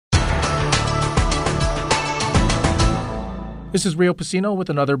This is Rio Pacino with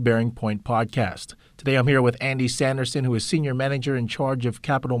another Bearing Point podcast. Today I'm here with Andy Sanderson, who is Senior Manager in charge of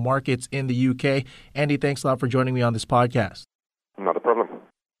capital markets in the UK. Andy, thanks a lot for joining me on this podcast. Not a problem.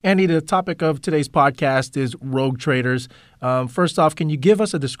 Andy, the topic of today's podcast is rogue traders. First off, can you give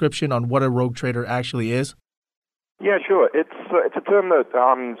us a description on what a rogue trader actually is? Yeah, sure. It's a term that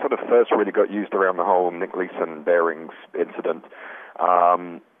sort of first really got used around the whole Nick Leeson Barings incident.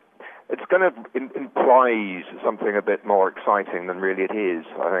 It's kind of implies something a bit more exciting than really it is.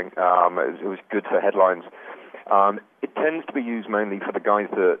 I think it was good for headlines. It tends to be used mainly for the guys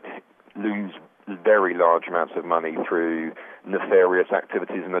that lose very large amounts of money through nefarious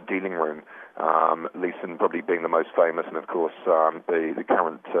activities in the dealing room. Leeson probably being the most famous, and of course the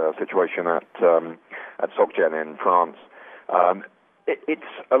current situation at SocGen in France. It's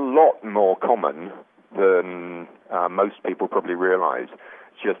a lot more common than most people probably realise.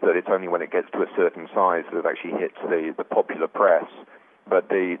 It's just that it's only when it gets to a certain size that it actually hits the popular press. But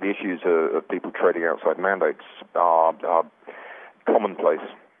the issues of people trading outside mandates are commonplace.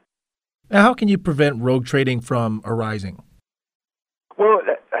 Now, how can you prevent rogue trading from arising? Well,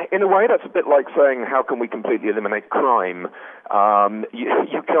 in a way, that's a bit like saying, how can we completely eliminate crime?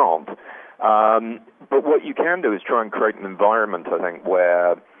 You can't. But what you can do is try and create an environment, I think,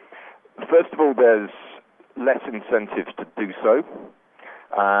 where, first of all, there's less incentive to do so,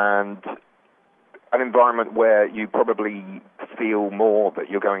 and an environment where you probably feel more that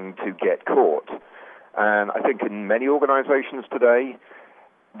you're going to get caught. And I think in many organizations today,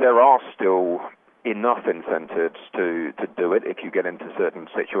 there are still enough incentives to do it if you get into certain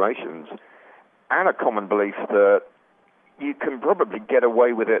situations, and a common belief that you can probably get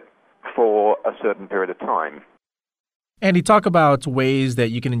away with it for a certain period of time. Andy, talk about ways that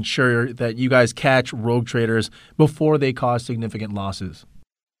you can ensure that you guys catch rogue traders before they cause significant losses.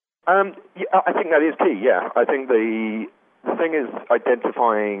 Yeah, I think that is key, yeah. I think the thing is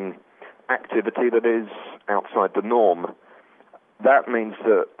identifying activity that is outside the norm. That means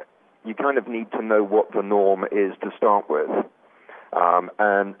that you kind of need to know what the norm is to start with.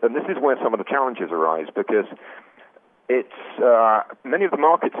 And this is where some of the challenges arise, because it's many of the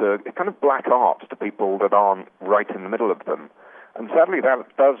markets are kind of black arts to people that aren't right in the middle of them. And sadly,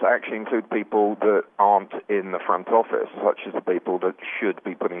 that does actually include people that aren't in the front office, such as the people that should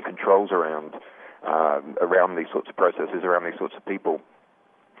be putting controls around these sorts of processes, around these sorts of people.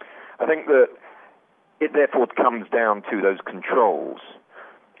 I think that it therefore comes down to those controls.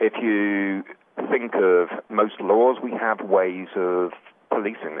 If you think of most laws, we have ways of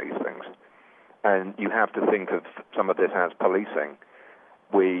policing these things. And you have to think of some of this as policing.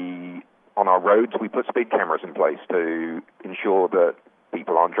 On our roads, we put speed cameras in place to ensure that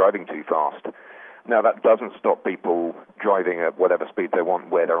people aren't driving too fast. Now, that doesn't stop people driving at whatever speed they want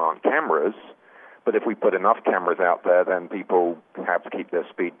where there aren't cameras. But if we put enough cameras out there, then people have to keep their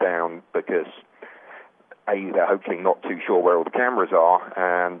speed down because A, they're hopefully not too sure where all the cameras are,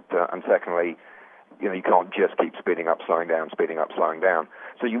 and secondly, you can't just keep speeding up, slowing down.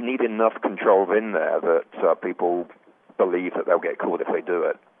 So you need enough controls in there that people believe that they'll get caught if they do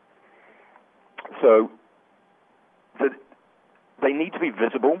it. So they need to be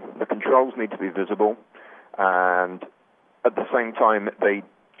visible. The controls need to be visible, and at the same time, they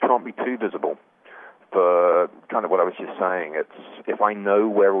can't be too visible. For kind of what I was just saying, it's if I know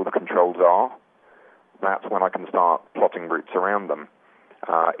where all the controls are, that's when I can start plotting routes around them.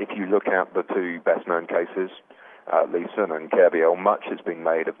 If you look at the two best-known cases, Leeson and Kerviel, much has been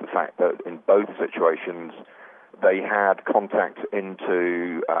made of the fact that in both situations, they had contact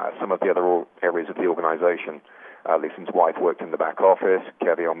into some of the other areas of the organization. Leeson's wife worked in the back office.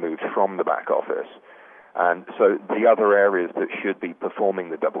 Kerviel moved from the back office. And so the other areas that should be performing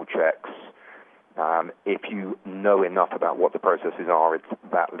the double checks, if you know enough about what the processes are, it's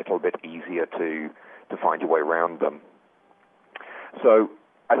that little bit easier to find your way around them. So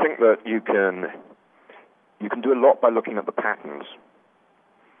I think that you can do a lot by looking at the patterns.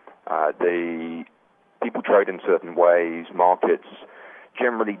 The people trade in certain ways. Markets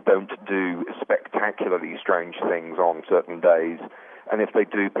generally don't do spectacularly strange things on certain days, and if they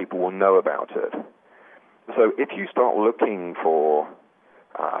do, people will know about it. So if you start looking for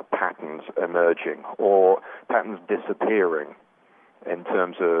patterns emerging or patterns disappearing in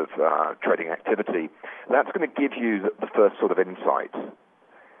terms of trading activity, that's going to give you the first sort of insight.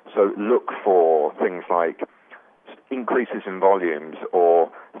 So look for things like increases in volumes or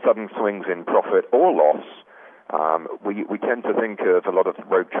sudden swings in profit or loss. We tend to think of a lot of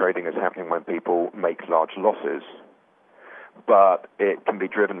rogue trading as happening when people make large losses, but it can be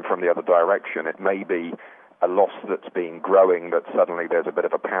driven from the other direction. It may be a loss that's been growing, that suddenly there's a bit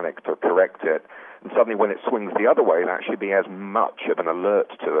of a panic to correct it. And suddenly when it swings the other way, that should be as much of an alert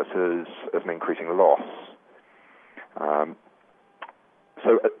to us as an increasing loss.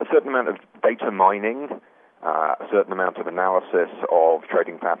 So a certain amount of data mining, a certain amount of analysis of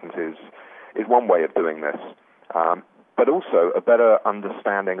trading patterns is one way of doing this. But also a better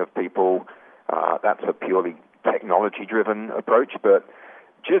understanding of people, that's a purely technology-driven approach, but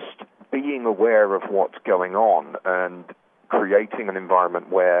just being aware of what's going on and creating an environment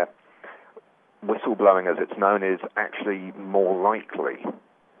where whistleblowing, as it's known, is actually more likely.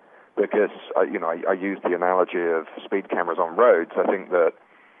 Because, I use the analogy of speed cameras on roads. I think that,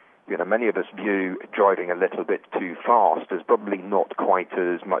 many of us view driving a little bit too fast as probably not quite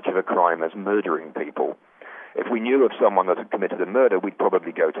as much of a crime as murdering people. If we knew of someone that had committed a murder, we'd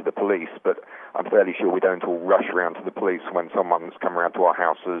probably go to the police, but I'm fairly sure we don't all rush around to the police when someone's come around to our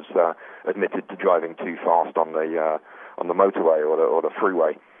house has admitted to driving too fast on the motorway or the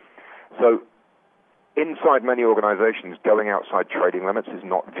freeway. So inside many organizations, going outside trading limits is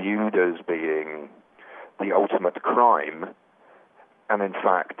not viewed as being the ultimate crime, and in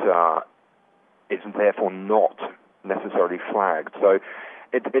fact is therefore not necessarily flagged. So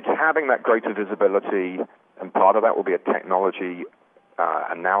it's having that greater visibility, and part of that will be a technology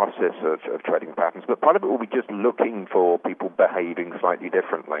analysis of trading patterns, but part of it will be just looking for people behaving slightly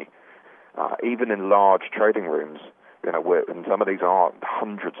differently. Even in large trading rooms, and some of these are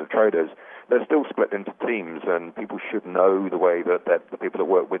hundreds of traders, they're still split into teams, and people should know the way that the people that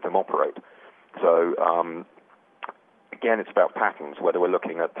work with them operate. So, again, it's about patterns, whether we're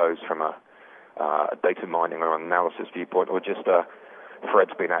looking at those from a data mining or analysis viewpoint, or just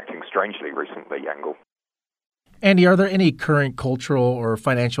Fred's been acting strangely recently angle. Andy, are there any current cultural or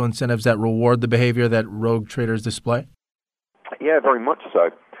financial incentives that reward the behavior that rogue traders display? Yeah, very much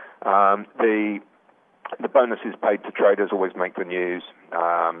so. The bonuses paid to traders always make the news.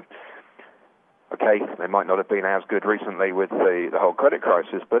 Okay, they might not have been as good recently with the whole credit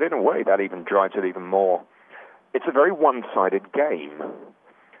crisis, but in a way that even drives it even more. It's a very one-sided game.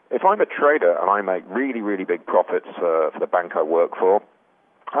 If I'm a trader and I make really, really big profits for the bank I work for,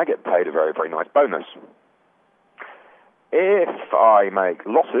 I get paid a very, very nice bonus. If I make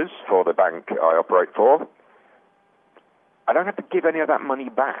losses for the bank I operate for, I don't have to give any of that money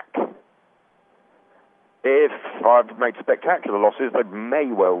back. If I've made spectacular losses, they may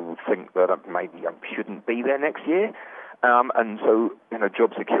well think that maybe I shouldn't be there next year. And so,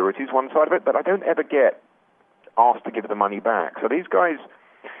 job security is one side of it, but I don't ever get asked to give the money back. So these guys,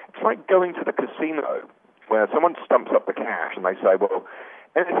 it's like going to the casino where someone stumps up the cash and they say, well,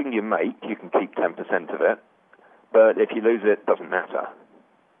 anything you make, you can keep 10% of it, but if you lose it, it doesn't matter.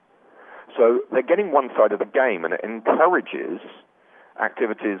 So they're getting one side of the game, and it encourages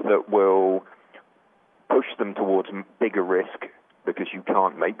activities that will push them towards bigger risk because you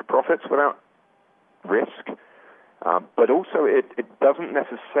can't make profits without risk. But also it doesn't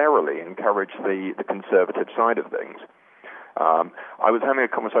necessarily encourage the conservative side of things. I was having a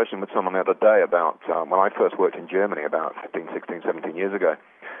conversation with someone the other day about when I first worked in Germany about 15, 16, 17 years ago.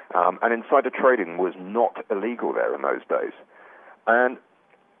 And insider trading was not illegal there in those days. And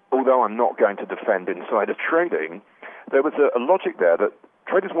although I'm not going to defend insider trading, there was a logic there that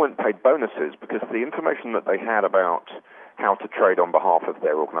traders weren't paid bonuses because the information that they had about how to trade on behalf of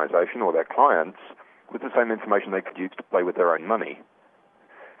their organization or their clients was the same information they could use to play with their own money.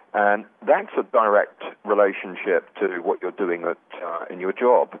 And that's a direct relationship to what you're doing in your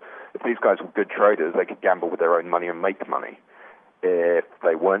job. If these guys were good traders, they could gamble with their own money and make money. If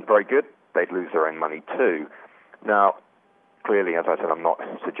they weren't very good, they'd lose their own money too. Now, clearly, as I said, I'm not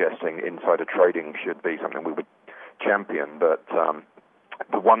suggesting insider trading should be something we would champion, but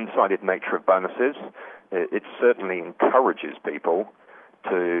the one-sided nature of bonuses, it certainly encourages people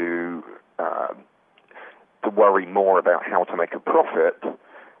to worry more about how to make a profit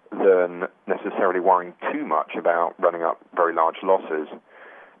than necessarily worrying too much about running up very large losses.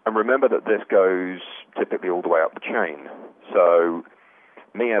 And remember that this goes typically all the way up the chain. So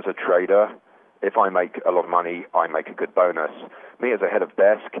me as a trader, if I make a lot of money, I make a good bonus. Me as a head of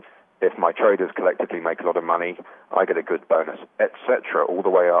desk, if my traders collectively make a lot of money, I get a good bonus, etc., all the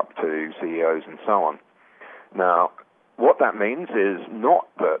way up to CEOs and so on. Now, what that means is not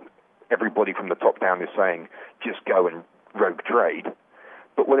that everybody from the top down is saying, just go and rogue trade.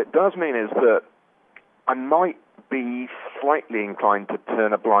 But what it does mean is that I might be slightly inclined to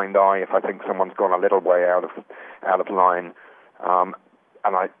turn a blind eye if I think someone's gone a little way out of line, and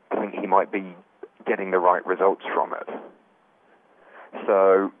I think he might be getting the right results from it.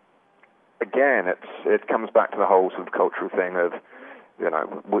 So, again, it comes back to the whole sort of cultural thing of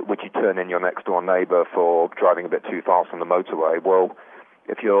would you turn in your next door neighbor for driving a bit too fast on the motorway? Well,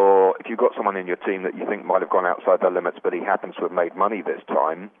 if you've got someone in your team that you think might have gone outside their limits, but he happens to have made money this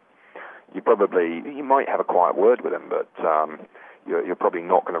time, you might have a quiet word with him, but you're probably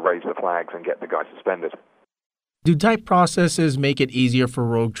not going to raise the flags and get the guy suspended. Do type processes make it easier for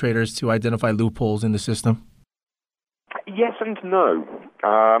rogue traders to identify loopholes in the system? Yes and no.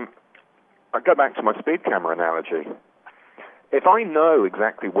 I go back to my speed camera analogy. If I know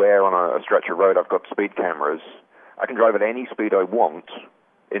exactly where on a stretch of road I've got speed cameras, I can drive at any speed I want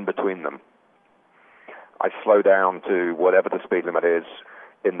in between them. I slow down to whatever the speed limit is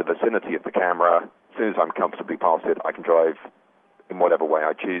in the vicinity of the camera. As soon as I'm comfortably past it, I can drive in whatever way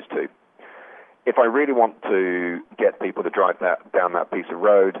I choose to. If I really want to get people to drive down that piece of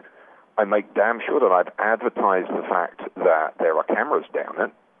road, I make damn sure that I've advertised the fact that there are cameras down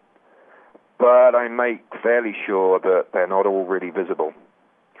it, but I make fairly sure that they're not all really visible.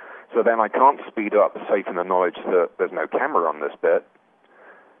 So then I can't speed up safe in the knowledge that there's no camera on this bit,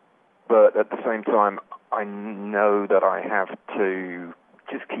 but at the same time, I know that I have to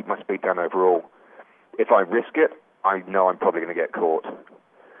just keep my speed down overall. If I risk it, I know I'm probably going to get caught.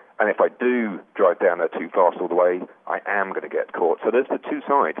 And if I do drive down there too fast all the way, I am going to get caught. So there's the two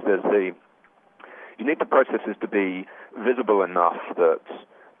sides. You need the processes to be visible enough that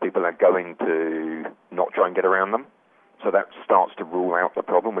people are going to not try and get around them. So that starts to rule out the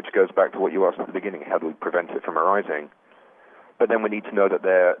problem, which goes back to what you asked at the beginning. How do we prevent it from arising? But then we need to know that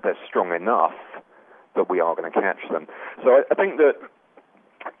they're strong enough that we are going to catch them. So I think that,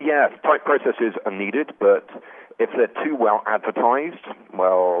 yeah, tight processes are needed, but if they're too well advertised,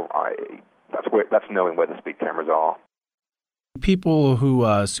 well, that's knowing where the speed cameras are. People who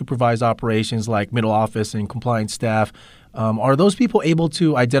supervise operations like middle office and compliance staff, are those people able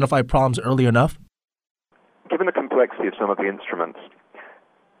to identify problems early enough? Given the complexity of some of the instruments,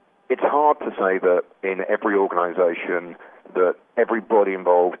 it's hard to say that in every organization that everybody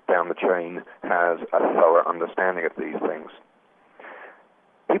involved down the chain has a thorough understanding of these things.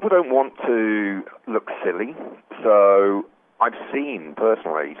 People don't want to look silly, so I've seen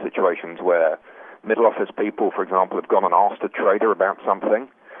personally situations where middle office people, for example, have gone and asked a trader about something,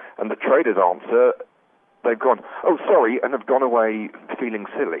 and the trader's answer, they've gone, "Oh, sorry," and have gone away feeling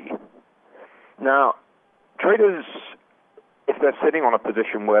silly. Now, traders, if they're sitting on a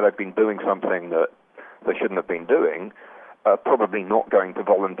position where they've been doing something that they shouldn't have been doing, are probably not going to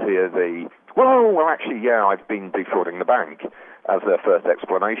volunteer well, actually, yeah, I've been defrauding the bank as their first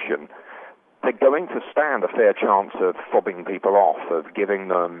explanation. They're going to stand a fair chance of fobbing people off, of giving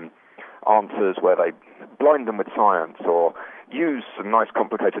them answers where they blind them with science or use some nice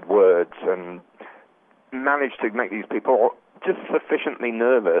complicated words and manage to make these people just sufficiently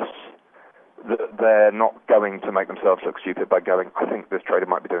nervous that they're not going to make themselves look stupid by going, I think this trader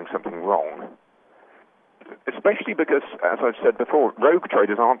might be doing something wrong. Especially because, as I've said before, rogue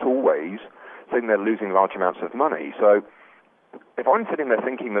traders aren't always saying they're losing large amounts of money. So if I'm sitting there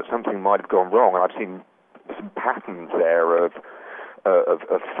thinking that something might have gone wrong, and I've seen some patterns there of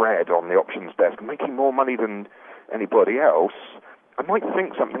Fred on the options desk making more money than anybody else, I might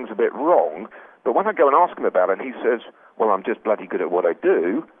think something's a bit wrong, but when I go and ask him about it and he says, well, I'm just bloody good at what I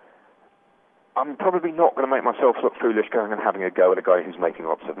do, I'm probably not going to make myself look foolish going and having a go at a guy who's making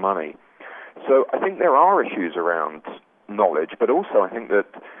lots of money. So I think there are issues around knowledge, but also I think that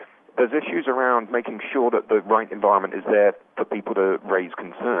there's issues around making sure that the right environment is there for people to raise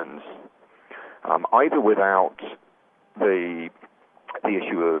concerns, either without the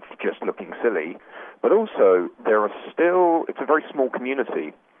issue of just looking silly, but also it's a very small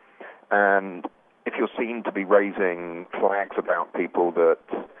community, and if you're seen to be raising flags about people that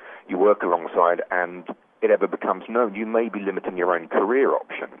you work alongside and it ever becomes known, you may be limiting your own career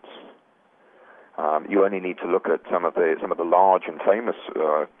options. You only need to look at some of the large and famous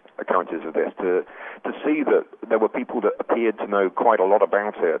occurrences of this to see that there were people that appeared to know quite a lot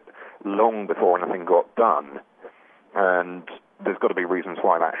about it long before anything got done, and there's got to be reasons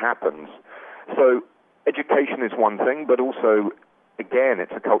why that happens. So education is one thing, but also, again,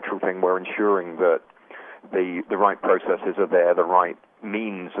 it's a cultural thing. We're ensuring that the right processes are there, the right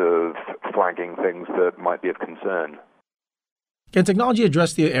means of flagging things that might be of concern. Can technology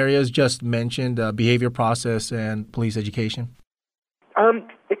address the areas just mentioned, behavior process and police education?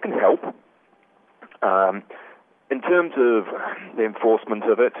 It can help. In terms of the enforcement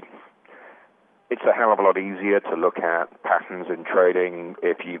of it, it's a hell of a lot easier to look at patterns in trading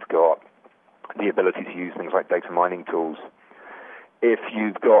if you've got the ability to use things like data mining tools. If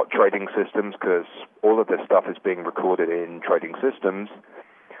you've got trading systems, because all of this stuff is being recorded in trading systems,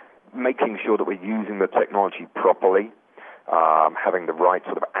 making sure that we're using the technology properly having the right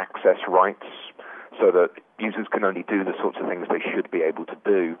sort of access rights so that users can only do the sorts of things they should be able to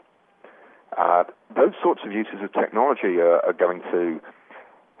do. Those sorts of uses of technology are going to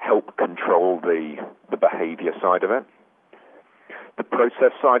help control the behavior side of it. The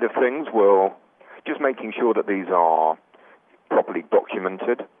process side of things will just making sure that these are properly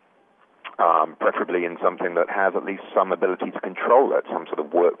documented, preferably in something that has at least some ability to control it, some sort of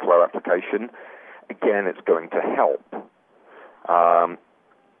workflow application. Again, it's going to help.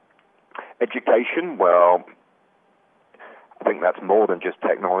 Education, well, I think that's more than just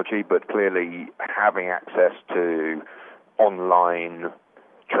technology, but clearly having access to online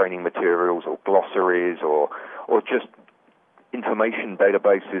training materials or glossaries or just information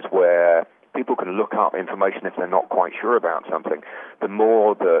databases where people can look up information if they're not quite sure about something. The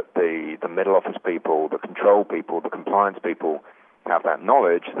more that the middle office people, the control people, the compliance people have that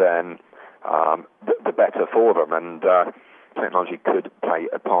knowledge, then the better for them. And technology could play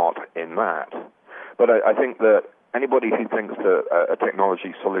a part in that. But I think that anybody who thinks that a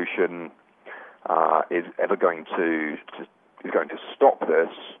technology solution is ever going to stop this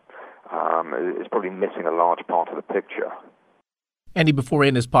is probably missing a large part of the picture. Andy, before we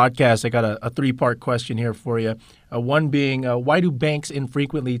end this podcast, I got a three-part question here for you. One being, why do banks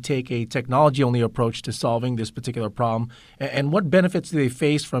infrequently take a technology-only approach to solving this particular problem? And what benefits do they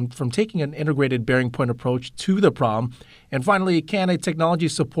face from taking an integrated bearing point approach to the problem? And finally, can a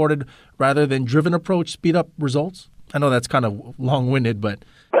technology-supported rather than driven approach speed up results? I know that's kind of long-winded, but...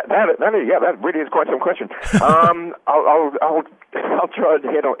 That really is quite some question. I'll try and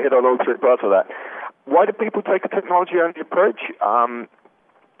hit on all three parts of that. Why do people take a technology-only approach?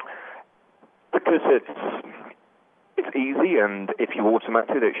 Because it's easy, and if you automate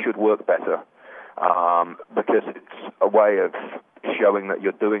it, it should work better. Because it's a way of showing that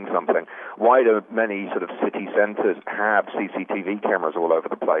you're doing something. Why do many sort of city centres have CCTV cameras all over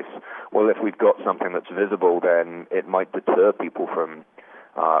the place? Well, if we've got something that's visible, then it might deter people from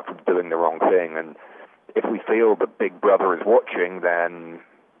doing the wrong thing. And if we feel that Big Brother is watching, then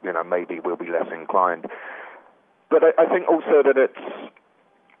maybe we'll be less inclined. But I think also that it's,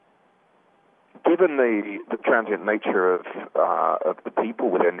 given the transient nature of the people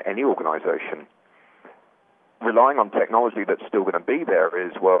within any organization, relying on technology that's still going to be there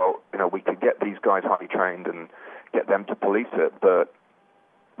is, we could get these guys highly trained and get them to police it, but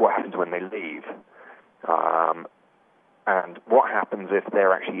what happens when they leave? And what happens if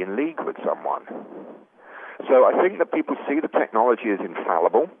they're actually in league with someone? So I think that people see the technology as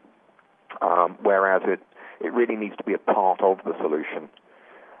infallible, whereas it really needs to be a part of the solution.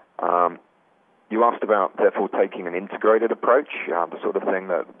 You asked about, therefore, taking an integrated approach, the sort of thing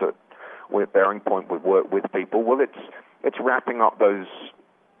that with Bearing Point would work with people. Well, it's wrapping up those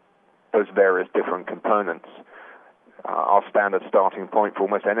various different components. Our standard starting point for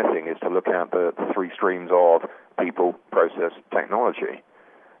almost anything is to look at the three streams of people, process, technology.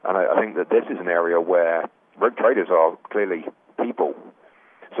 And I think that this is an area where rogue traders are clearly people.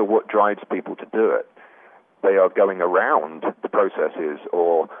 So what drives people to do it? They are going around the processes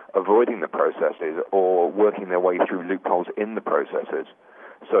or avoiding the processes or working their way through loopholes in the processes.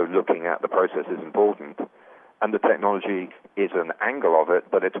 So looking at the process is important. And the technology is an angle of it,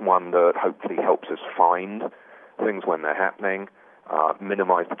 but it's one that hopefully helps us find things when they're happening,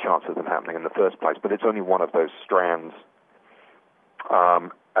 minimize the chance of them happening in the first place. But it's only one of those strands.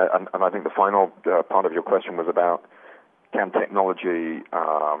 And I think the final part of your question was about can technology,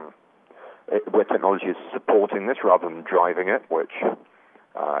 where technology is supporting this rather than driving it, which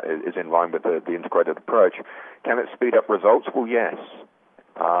is in line with the integrated approach. Can it speed up results? Well, yes.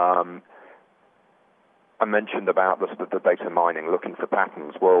 I mentioned about the data mining, looking for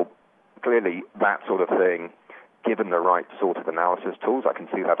patterns. Well, clearly that sort of thing, given the right sort of analysis tools, I can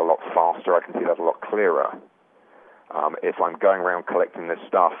see that a lot faster. I can see that a lot clearer. If I'm going around collecting this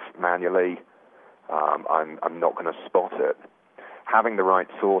stuff manually, I'm not going to spot it. Having the right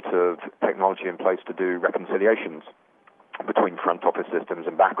sort of technology in place to do reconciliations between front office systems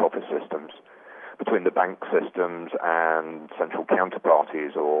and back office systems, between the bank systems and central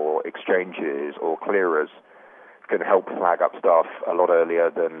counterparties or exchanges or clearers, can help flag up stuff a lot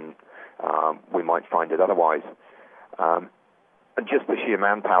earlier than we might find it otherwise. And just the sheer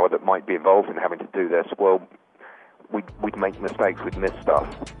manpower that might be involved in having to do this, well, we'd make mistakes, we'd miss stuff.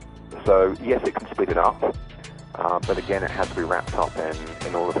 So yes, it can speed it up, but again, it has to be wrapped up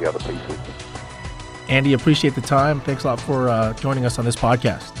in all of the other pieces. Andy, appreciate the time. Thanks a lot for joining us on this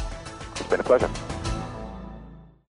podcast. It's been a pleasure.